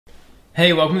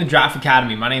Hey, welcome to Draft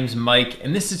Academy. My name is Mike.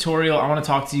 In this tutorial, I want to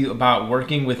talk to you about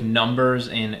working with numbers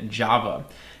in Java.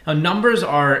 Now, numbers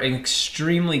are an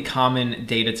extremely common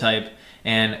data type,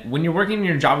 and when you're working in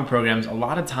your Java programs, a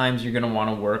lot of times you're going to want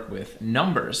to work with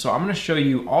numbers. So I'm going to show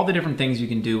you all the different things you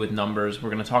can do with numbers. We're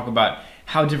going to talk about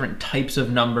how different types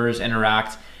of numbers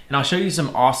interact, and I'll show you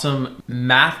some awesome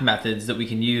math methods that we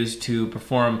can use to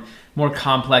perform more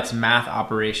complex math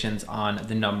operations on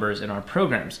the numbers in our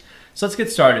programs. So let's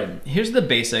get started. Here's the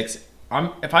basics.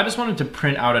 If I just wanted to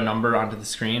print out a number onto the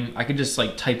screen, I could just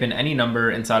type in any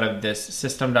number inside of this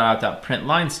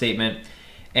system.out.println statement,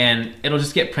 and it'll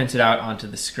just get printed out onto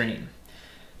the screen.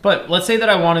 But let's say that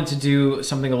I wanted to do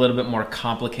something a little bit more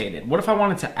complicated. What if I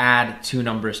wanted to add two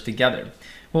numbers together?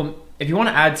 Well, if you want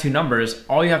to add two numbers,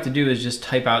 all you have to do is just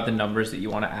type out the numbers that you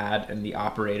want to add and the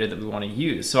operator that we want to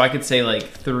use. So I could say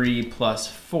 3 plus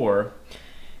 4.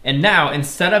 And now,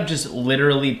 instead of just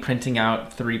literally printing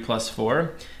out 3 plus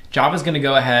 4, Java's going to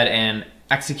go ahead and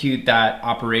execute that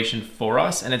operation for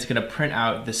us, and it's going to print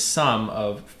out the sum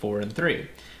of 4 and 3.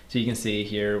 So you can see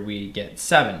here we get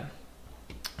 7.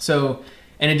 So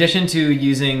in addition to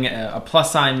using a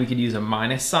plus sign, we could use a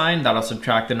minus sign. That'll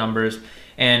subtract the numbers.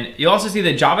 And you'll also see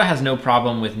that Java has no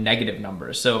problem with negative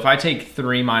numbers. So if I take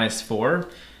 3 minus 4,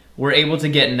 we're able to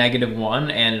get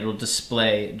 -1, and it'll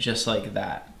display just like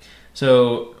that.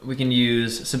 So we can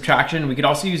use subtraction. We could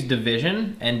also use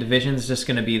division, and division is just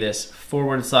going to be this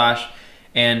 /,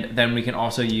 and then we can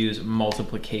also use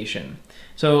multiplication.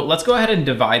 So let's go ahead and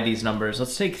divide these numbers.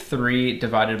 Let's take 3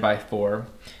 divided by 4,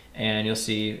 and you'll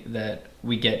see that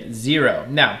we get 0.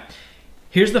 Now,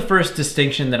 here's the first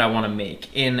distinction that I want to make.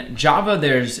 In Java,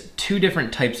 there's two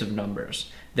different types of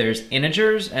numbers. There's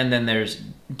integers, and then there's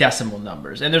decimal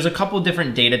numbers. And there's a couple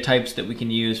different data types that we can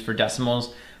use for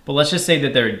decimals. But let's just say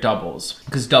that they're doubles,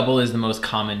 because double is the most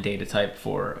common data type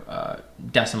for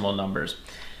decimal numbers.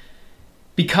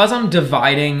 Because I'm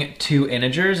dividing two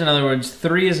integers, in other words,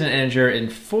 3 is an integer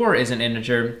and 4 is an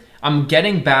integer, I'm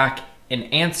getting back an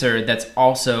answer that's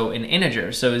also an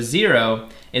integer. So 0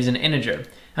 is an integer.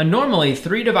 Now normally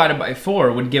 3 divided by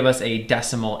 4 would give us a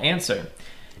decimal answer.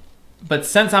 But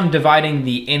since I'm dividing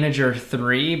the integer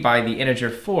 3 by the integer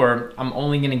 4, I'm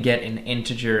only going to get an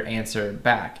integer answer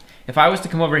back. If I was to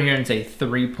come over here and say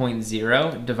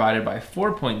 3.0 divided by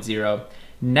 4.0,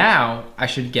 now I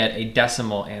should get a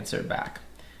decimal answer back.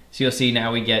 So you'll see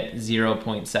now we get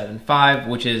 0.75,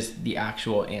 which is the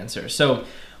actual answer. So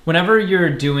whenever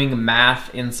you're doing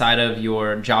math inside of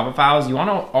your Java files, you want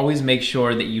to always make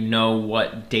sure that you know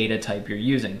what data type you're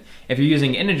using. If you're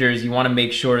using integers, you want to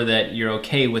make sure that you're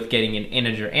okay with getting an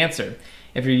integer answer.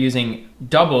 If you're using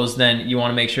doubles, then you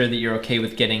want to make sure that you're okay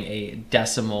with getting a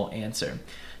decimal answer.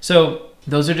 So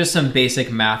those are just some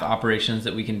basic math operations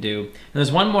that we can do. And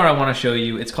there's one more I want to show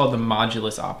you. It's called the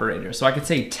Modulus Operator. So I could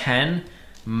say 10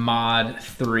 mod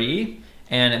 3,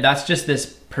 and that's just this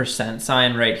percent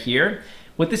sign right here.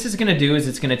 What this is going to do is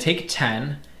it's going to take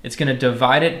 10, it's going to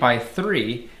divide it by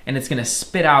 3, and it's going to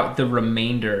spit out the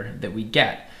remainder that we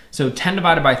get. So 10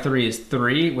 divided by 3 is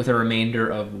 3 with a remainder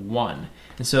of 1.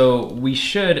 And so we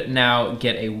should now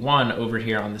get a 1 over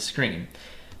here on the screen.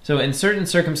 So in certain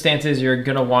circumstances, you're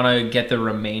going to want to get the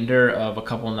remainder of a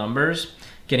couple numbers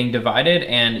getting divided,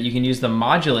 and you can use the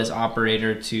modulus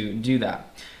operator to do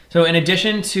that. So in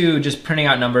addition to just printing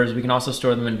out numbers, we can also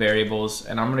store them in variables,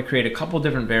 and I'm going to create a couple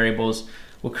different variables.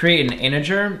 We'll create an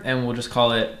integer, and we'll just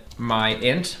call it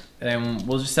myInt, and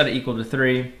we'll just set it equal to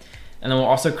 3. And then we'll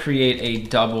also create a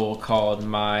double called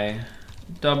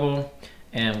myDouble,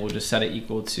 and we'll just set it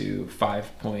equal to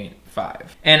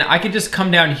 5.5. And I could just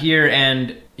come down here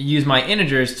and use my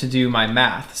integers to do my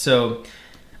math. So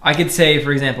I could say,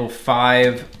 for example,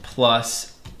 5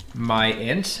 plus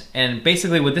myInt, and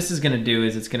basically what this is going to do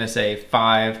is it's going to say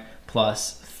 5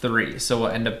 plus 3. So we'll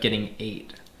end up getting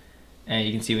 8. And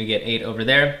you can see we get 8 over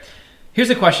there. Here's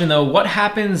a question though, what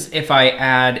happens if I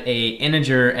add a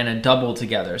integer and a double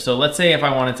together? So let's say if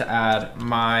I wanted to add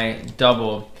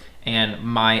myDouble and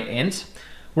myInt,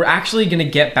 we're actually going to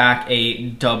get back a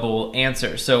double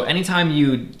answer. So anytime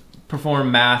you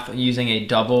perform math using a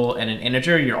double and an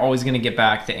integer, you're always going to get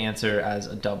back the answer as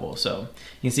a double. So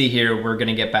you can see here we're going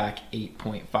to get back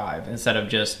 8.5 instead of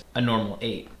just a normal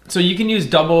 8. So you can use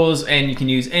doubles and you can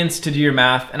use ints to do your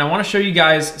math, and I want to show you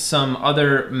guys some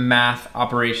other math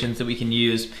operations that we can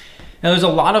use. Now there's a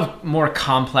lot of more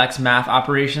complex math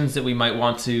operations that we might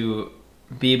want to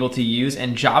be able to use,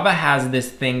 and Java has this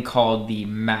thing called the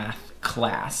math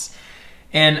class.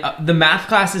 And the math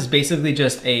class is basically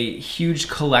just a huge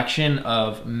collection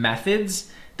of methods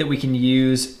that we can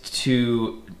use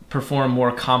to perform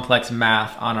more complex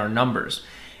math on our numbers.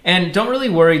 And don't really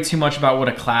worry too much about what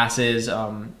a class is.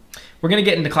 We're gonna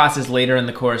get into classes later in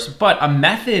the course, but a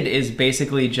method is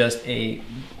basically just a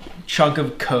chunk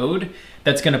of code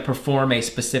that's gonna perform a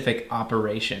specific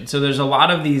operation. So there's a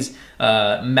lot of these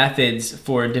methods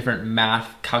for different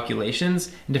math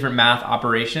calculations and different math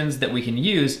operations that we can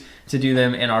use to do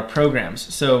them in our programs.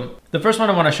 So the first one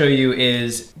I wanna show you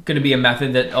is gonna be a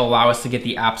method that will allow us to get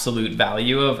the absolute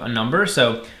value of a number.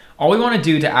 So all we wanna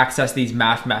do to access these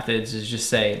math methods is just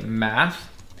say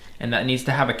math, and that needs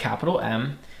to have a capital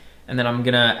M, and then I'm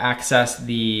gonna access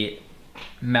the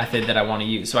method that I wanna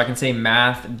use. So I can say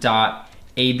math.abs,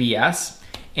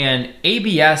 and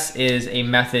ABS is a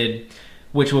method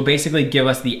which will basically give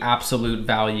us the absolute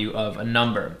value of a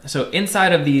number. So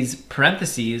inside of these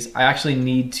parentheses, I actually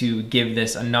need to give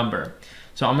this a number.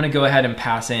 So I'm gonna go ahead and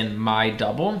pass in my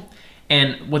double.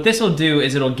 And what this will do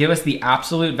is it'll give us the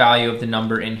absolute value of the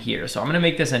number in here. So I'm gonna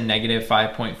make this a negative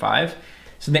 5.5.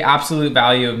 So the absolute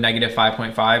value of negative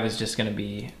 5.5 is just gonna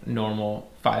be normal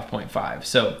 5.5.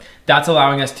 So that's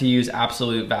allowing us to use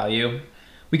absolute value.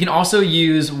 We can also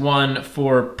use one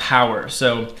for power.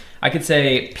 So I could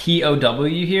say POW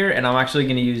here, and I'm actually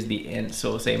gonna use the int. So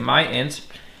we'll say my int.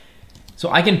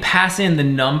 So I can pass in the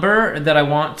number that I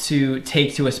want to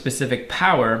take to a specific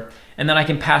power, and then I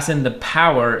can pass in the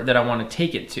power that I want to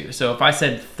take it to. So if I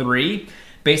said 3,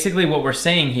 basically what we're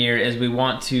saying here is we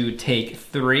want to take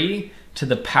 3 to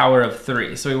the power of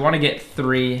 3. So we want to get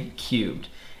 3 cubed.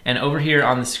 And over here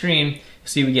on the screen,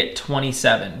 see we get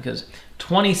 27, because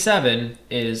 27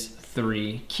 is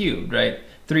 3 cubed, right?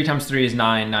 3 times 3 is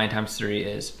 9, 9 times 3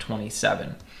 is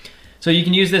 27. So you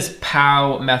can use this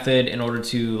POW method in order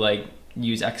to like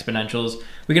use exponentials.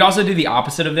 We could also do the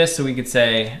opposite of this, so we could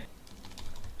say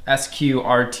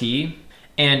SQRT,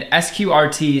 and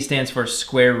SQRT stands for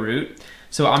square root.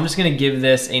 So I'm just gonna give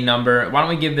this a number. Why don't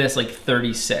we give this like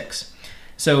 36?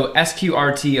 So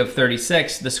SQRT of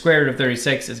 36, the square root of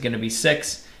 36 is gonna be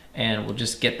 6, and we'll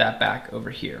just get that back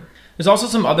over here. There's also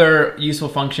some other useful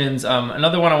functions.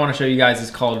 Another one I wanna show you guys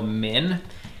is called min.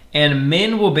 And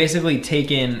min will basically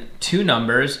take in 2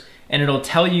 numbers, and it'll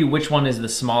tell you which one is the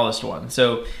smallest one.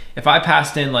 So if I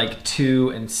passed in like 2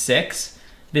 and 6,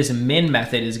 this min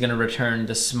method is gonna return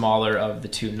the smaller of the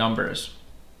 2 numbers.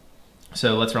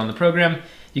 So let's run the program.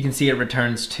 You can see it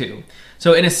returns 2.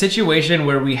 So in a situation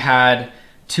where we had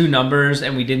 2 numbers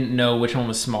and we didn't know which one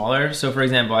was smaller, so for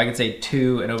example, I could say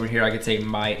 2, and over here I could say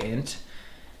my int.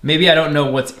 Maybe I don't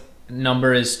know what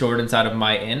number is stored inside of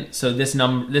my int, so this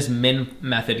min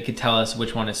method could tell us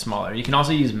which one is smaller. You can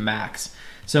also use max.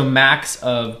 So max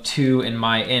of 2 in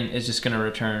my int is just gonna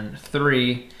return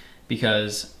 3,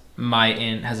 because my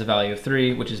int has a value of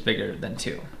 3, which is bigger than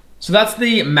 2. So that's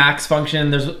the max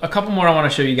function. There's a couple more I wanna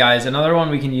show you guys. Another one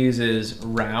we can use is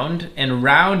round, and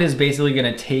round is basically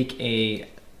gonna take a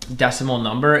decimal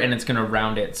number and it's gonna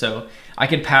round it. So I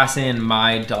could pass in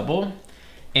my double,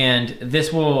 and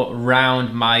this will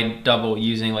round my double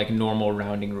using like normal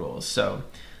rounding rules. So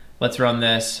let's run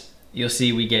this. You'll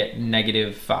see we get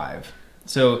 -5.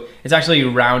 So it's actually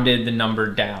rounded the number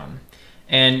down.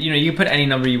 And you know, you can put any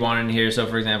number you want in here. So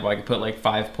for example, I could put like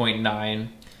 5.9,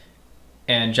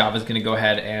 and Java's gonna go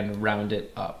ahead and round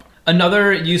it up.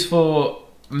 Another useful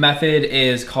method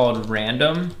is called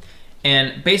random.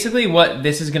 And basically what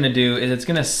this is gonna do is it's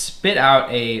gonna spit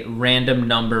out a random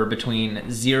number between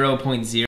 0.0